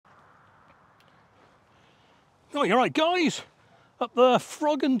Oh, you're right, guys. Up the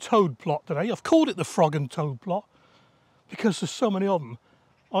frog and toad plot today. I've called it the frog and toad plot because there's so many of them.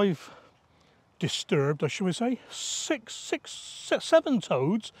 I've disturbed, should we say, seven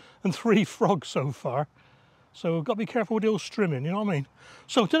toads and 3 frogs so far. So I've got to be careful with the old strimming, you know what I mean?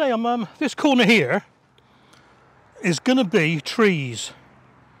 So today I'm this corner here is going to be trees.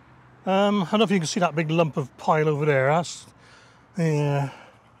 I don't know if you can see that big lump of pile over there. That's, yeah.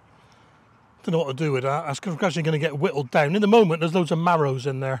 Don't know what to do with that. That's gradually going to get whittled down. In the moment, there's loads of marrows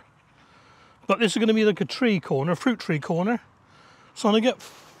in there. But this is going to be like a tree corner, a fruit tree corner. So I'm going to get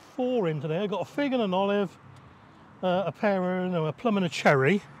 4 in today. I've got a fig and an olive, a pear, no, a plum and a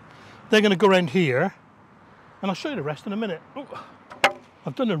cherry. They're going to go around here. And I'll show you the rest in a minute. Oh,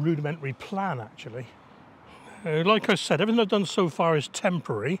 I've done a rudimentary plan, actually. Like I said, everything I've done so far is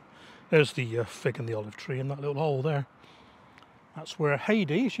temporary. There's the fig and the olive tree in that little hole there. That's where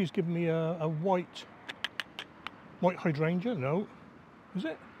Heidi, she's given me a white hydrangea, no, is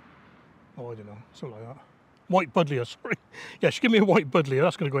it? Oh, I don't know, something like that. White buddleia, sorry. Yeah, she gave me a white buddleia,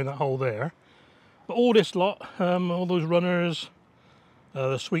 that's going to go in that hole there. But all this lot, all those runners,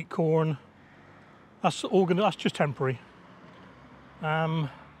 the sweet corn, that's just temporary. And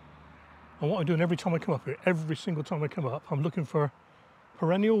what I'm doing every time I come up here, every single time I come up, I'm looking for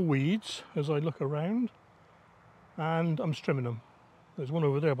perennial weeds as I look around. And I'm strimming them. There's one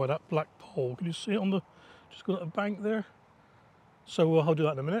over there by that black pole. Can you see it on the, just got a bank there? So I'll do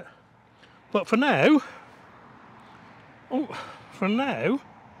that in a minute. But for now, I'm going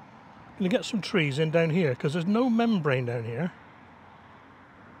to get some trees in down here because there's no membrane down here.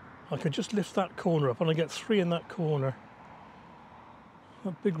 I can just lift that corner up and I get 3 in that corner.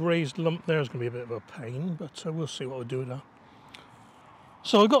 That big raised lump there is going to be a bit of a pain, but we'll see what we'll do with that.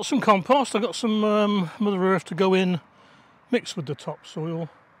 So I've got some compost, I've got some Mother Earth to go in, mixed with the topsoil,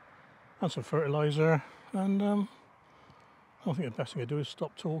 and some fertiliser, and I think the best thing to do is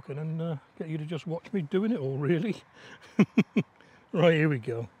stop talking and get you to just watch me doing it all, really. Right, here we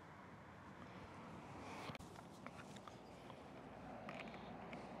go.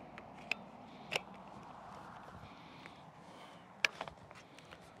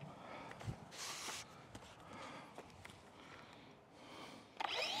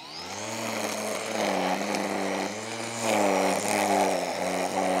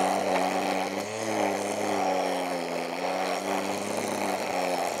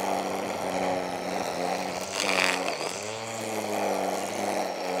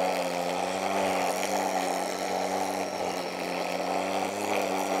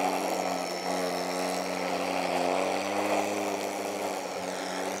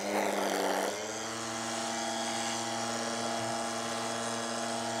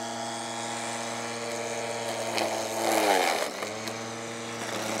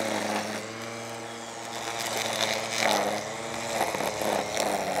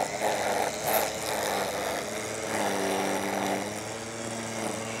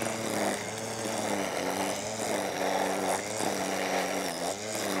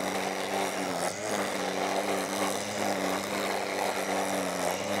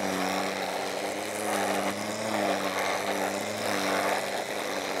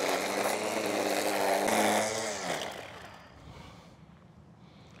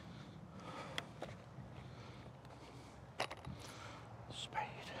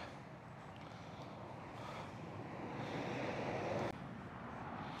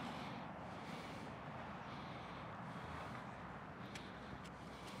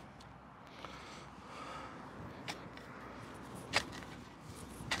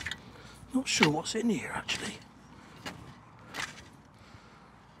 Not sure what's in here actually.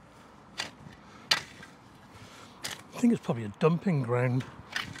 I think it's probably a dumping ground.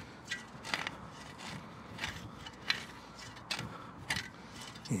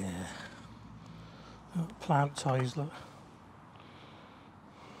 Yeah. Oh, plant ties, look.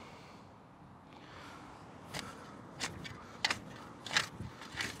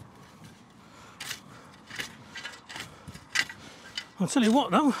 I'll tell you what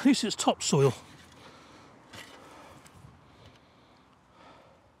though, at least it's topsoil.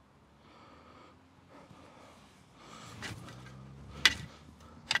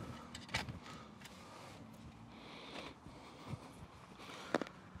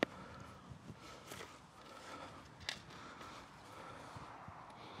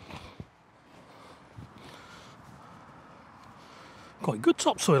 Quite good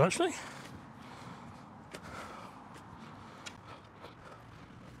topsoil actually.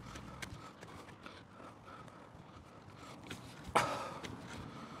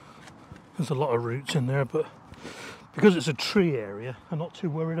 There's a lot of roots in there, but because it's a tree area, I'm not too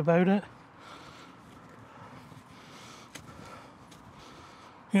worried about it.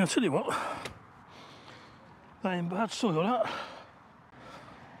 Yeah, I'll tell you what, that ain't bad soil, that.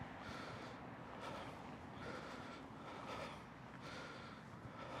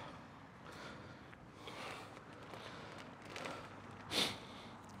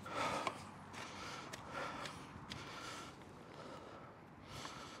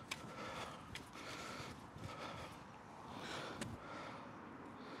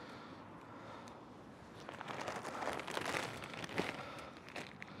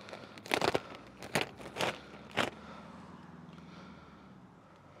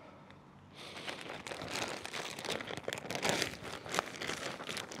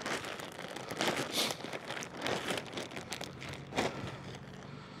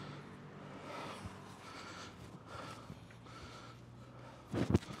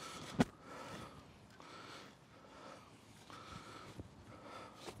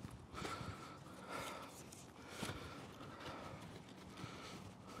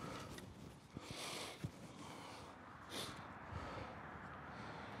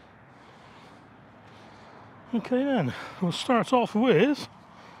 Okay then, we'll start off with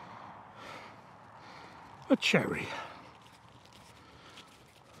a cherry.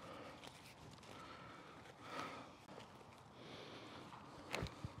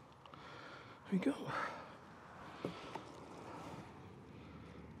 There we go.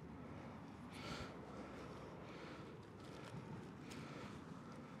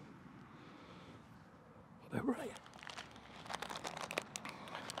 About right.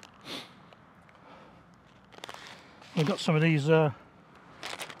 I've got some of these it's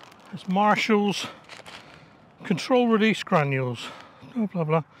Marshall's control release granules, blah blah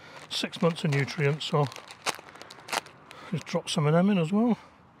blah, 6 months of nutrients, so just drop some of them in as well.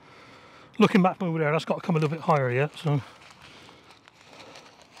 Looking back over there, that's got to come a little bit higher yet, so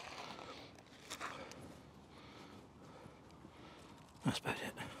that's about it.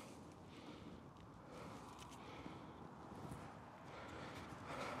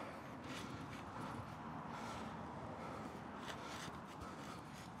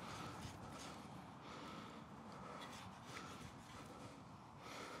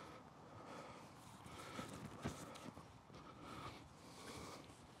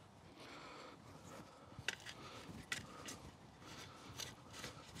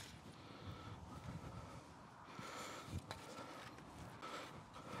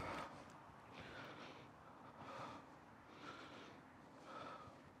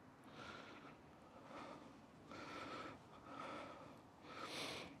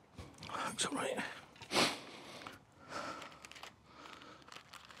 Looks all right.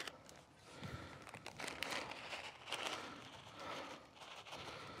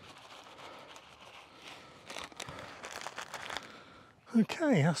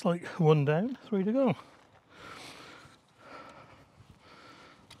 Okay, that's like 1 down, 3 to go.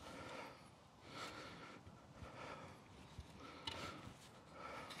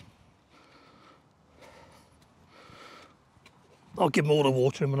 I'll give them all the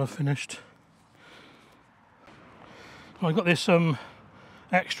water when I've finished. I've got this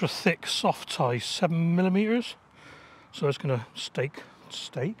extra thick soft tie, 7mm, so it's going to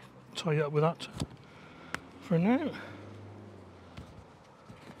tie it up with that for now.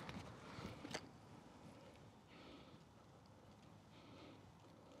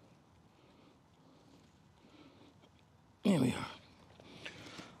 Here we are.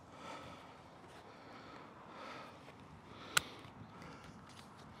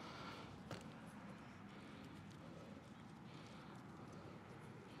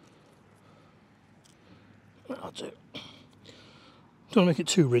 That'll do. Don't make it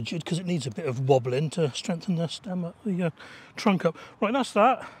too rigid because it needs a bit of wobbling to strengthen the stem up, the trunk up. Right, that's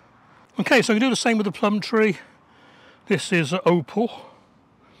that. Okay, so I can do the same with the plum tree. This is opal.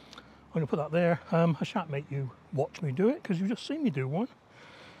 I'm going to put that there. I shan't make you watch me do it because you've just seen me do one.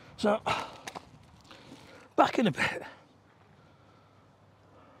 So, back in a bit.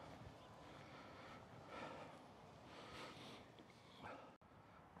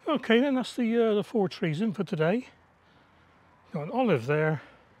 Okay, then that's the 4 trees in for today. Got an olive there,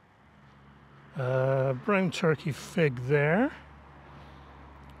 brown turkey fig there,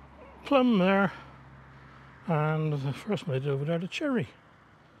 plum there, and the first one I did over there, the cherry.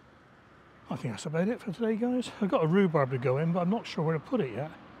 I think that's about it for today, guys. I've got a rhubarb to go in, but I'm not sure where to put it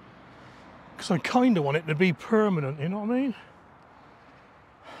yet. Because I kind of want it to be permanent, you know what I mean?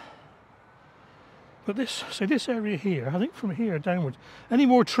 But this area here, I think from here downwards, any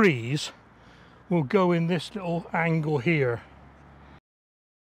more trees will go in this little angle here.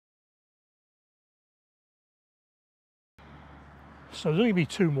 So there'll only be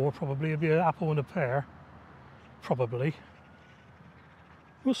 2 more probably. It'll be an apple and a pear, probably.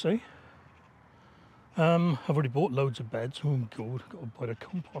 We'll see. I've already bought loads of beds. Oh god, got to buy the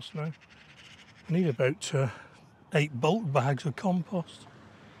compost now. I need about 8 bulk bags of compost.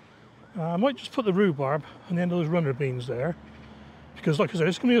 I might just put the rhubarb on the end of those runner beans there, because like I said,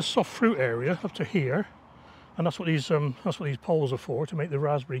 it's going to be a soft fruit area up to here, and that's what these poles are for, to make the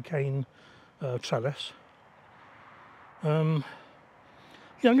raspberry cane trellis. Yeah, I'm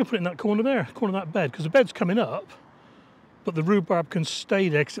going to put it in that corner there, corner of that bed, because the bed's coming up, but the rhubarb can stay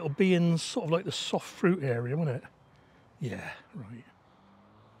there because it'll be in sort of like the soft fruit area, won't it? Yeah, right.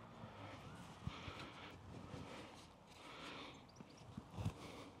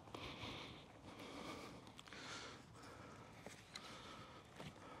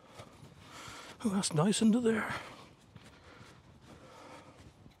 Oh, that's nice under there.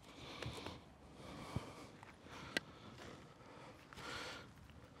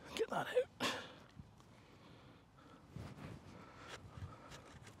 Get that out.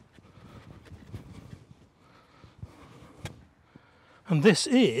 And this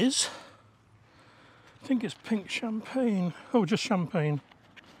is, I think it's pink champagne. Oh, just champagne.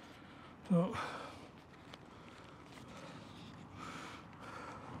 So,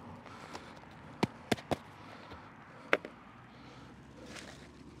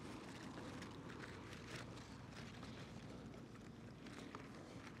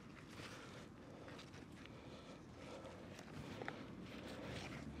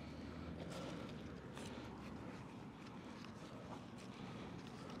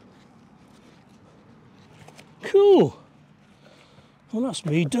 cool. Well, that's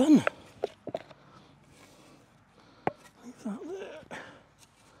me done. Leave that there.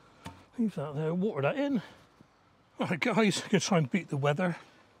 Leave that there. Water that in. Right, guys, I'm gonna try and beat the weather.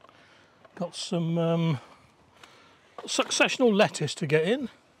 Got some successional lettuce to get in.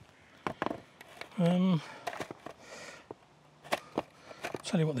 Tell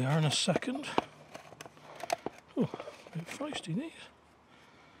you what they are in a second. Oh, a bit feisty these.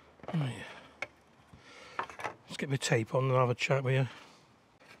 Right. Let's get my tape on and I'll have a chat with you.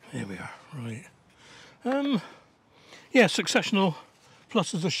 Here we are, right. Yeah, successional,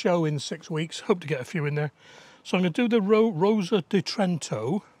 plus there's a show in 6 weeks. Hope to get a few in there. So I'm going to do the Rosa di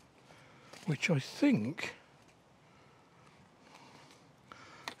Trento, which I think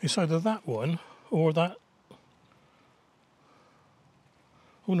it's either that one or that.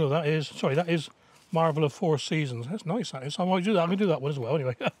 Oh no, that is Marvel of 4 Seasons. That's nice, that is. I might do that. I'm going to do that one as well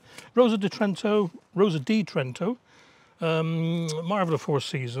anyway. Rosa di Trento, Marvel of 4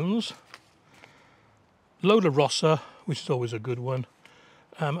 Seasons, Lola Rossa, which is always a good one,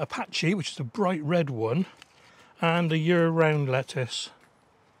 Apache, which is a bright red one, and a year-round lettuce.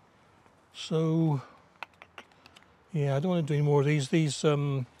 So, yeah, I don't want to do any more of these. These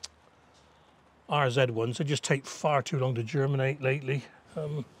RZ ones, they just take far too long to germinate lately.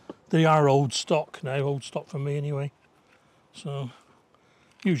 They are old stock now, old stock for me anyway. So,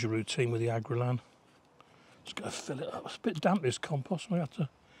 usual routine with the Agrolan. Just got to fill it up. It's a bit damp, this compost. We have to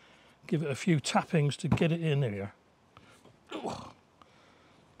give it a few tappings to get it in here.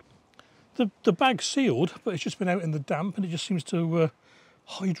 The bag's sealed, but it's just been out in the damp, and it just seems to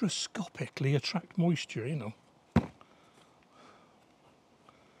hygroscopically attract moisture, you know.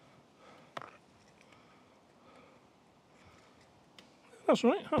 That's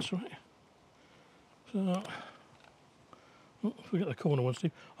right, that's right. So, oh, forget the corner one,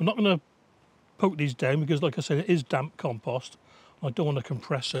 Steve. I'm not going to poke these down because, like I said, it is damp compost. I don't want to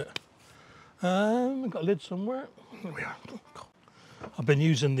compress it. I've got a lid somewhere. There we are. I've been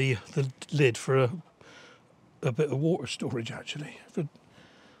using the lid for a bit of water storage, actually, for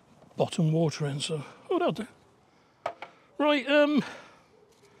bottom watering. So, oh, that'll do. Right,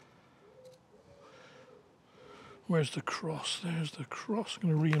 where's the cross? There's the cross. I'm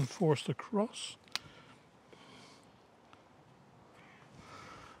going to reinforce the cross.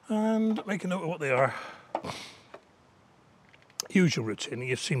 And make a note of what they are. Usual routine.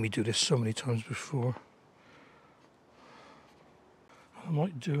 You've seen me do this so many times before. I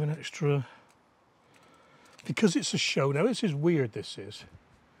might do an extra, because it's a show now. This is weird, this is.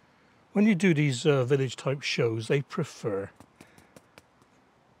 When you do these village type shows, they prefer,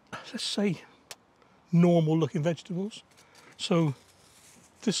 let's say, normal looking vegetables. So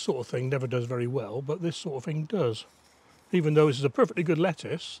this sort of thing never does very well, but this sort of thing does. Even though this is a perfectly good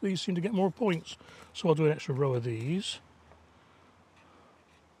lettuce, these seem to get more points. So I'll do an extra row of these.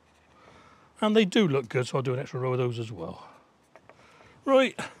 And they do look good, so I'll do an extra row of those as well.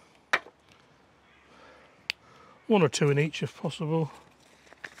 Right. 1 or 2 in each if possible.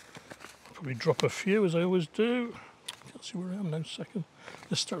 Probably drop a few as I always do. Can't see where I am now, second.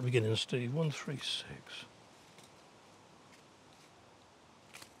 Let's start at the beginning, Steve. 1, 3, 6.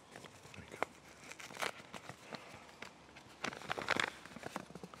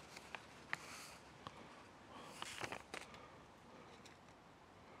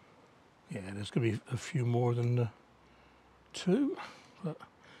 Yeah, there's going to be a few more than 2, but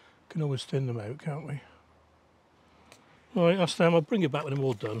can always thin them out, can't we? Alright, that's them. I'll bring it back when I'm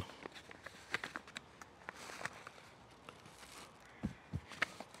all done.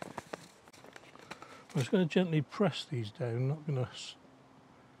 I'm just going to gently press these down, not going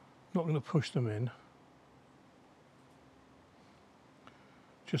to push them in,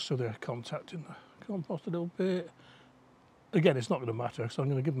 just so they're contacting the compost a little bit. Again, it's not going to matter because I'm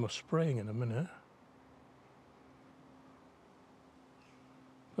going to give them a spraying in a minute.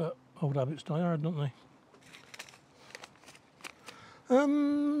 But old habits die hard, don't they?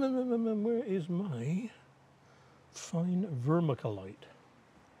 Where is my fine vermiculite?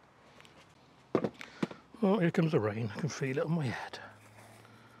 Oh, here comes the rain. I can feel it on my head.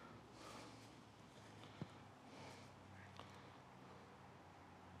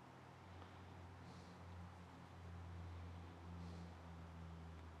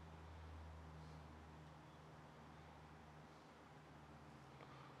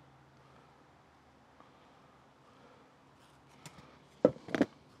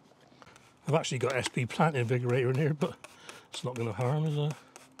 I've actually got SP plant invigorator in here, but it's not going to harm, is it?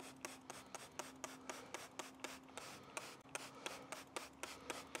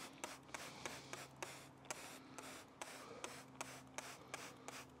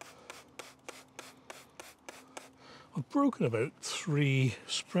 I've broken about 3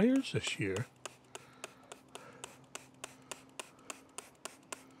 sprayers this year.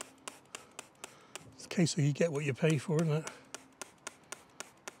 It's a case of you get what you pay for, isn't it?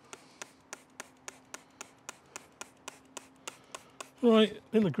 Right,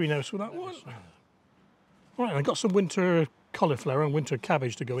 in the greenhouse with that one. Right, I got some winter cauliflower and winter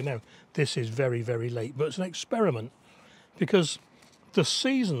cabbage to go in now. This is very, very late, but it's an experiment because the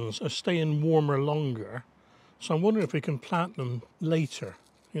seasons are staying warmer longer. So I'm wondering if we can plant them later,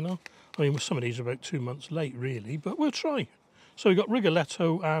 you know? I mean, some of these are about 2 months late, really, but we'll try. So we've got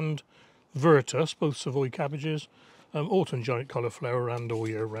Rigoletto and Virtus, both Savoy cabbages, autumn giant cauliflower and all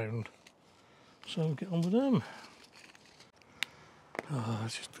year round. So we'll get on with them. Oh,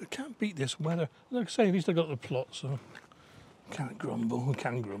 I can't beat this weather. Like I say, at least I got the plot, so can't grumble. I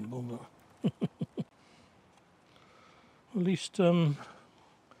can grumble, but at least I don't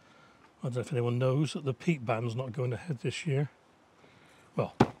know if anyone knows that the peat ban's not going ahead this year.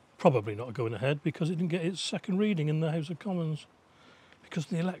 Well, probably not going ahead because it didn't get its second reading in the House of Commons because of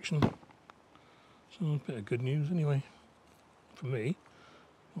the election. So a bit of good news anyway, for me.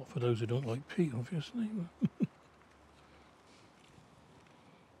 Not for those who don't like peat, obviously.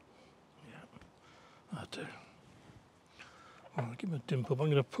 I do. Well, I'll give them a dimple, but I'm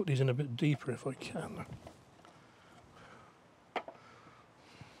going to put these in a bit deeper if I can.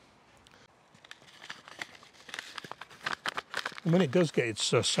 And when it does get its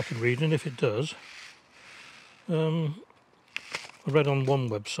second reading, if it does, I read on one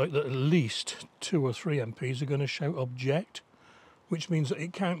website that at least 2 or 3 MPs are going to shout object, which means that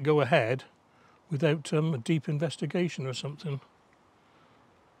it can't go ahead without a deep investigation or something.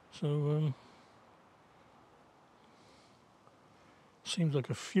 So, seems like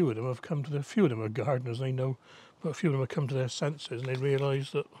a few of them have come to a few of them are gardeners, they know, but a few of them have come to their senses and they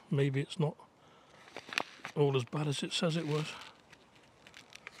realise that maybe it's not all as bad as it says it was.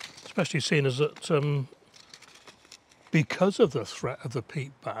 Especially seeing as that because of the threat of the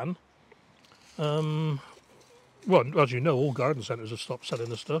peat ban, well, as you know, all garden centres have stopped selling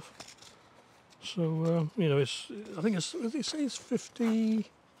the stuff. So, you know, I think it's, they say it's 73%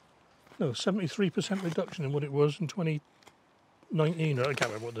 reduction in what it was in 2019, or I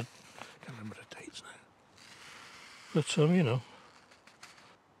can't remember the dates now. But you know,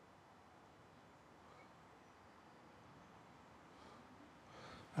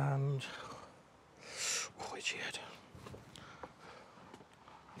 and oh, itchy head.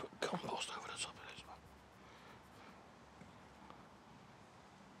 Put compost over the top of this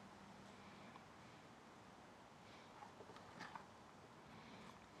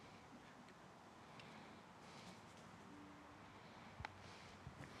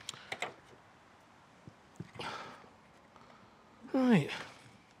one. Right.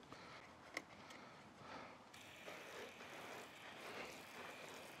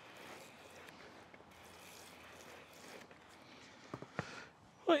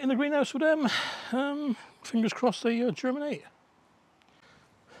 Right, in the greenhouse with them. Fingers crossed they germinate.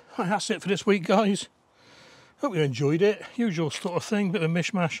 Right, that's it for this week, guys. Hope you enjoyed it. Usual sort of thing, bit of a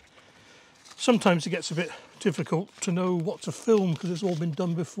mishmash. Sometimes it gets a bit difficult to know what to film because it's all been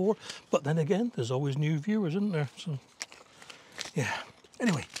done before. But then again, there's always new viewers, isn't there? So, yeah.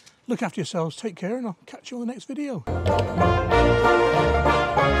 Anyway, look after yourselves, take care, and I'll catch you on the next video.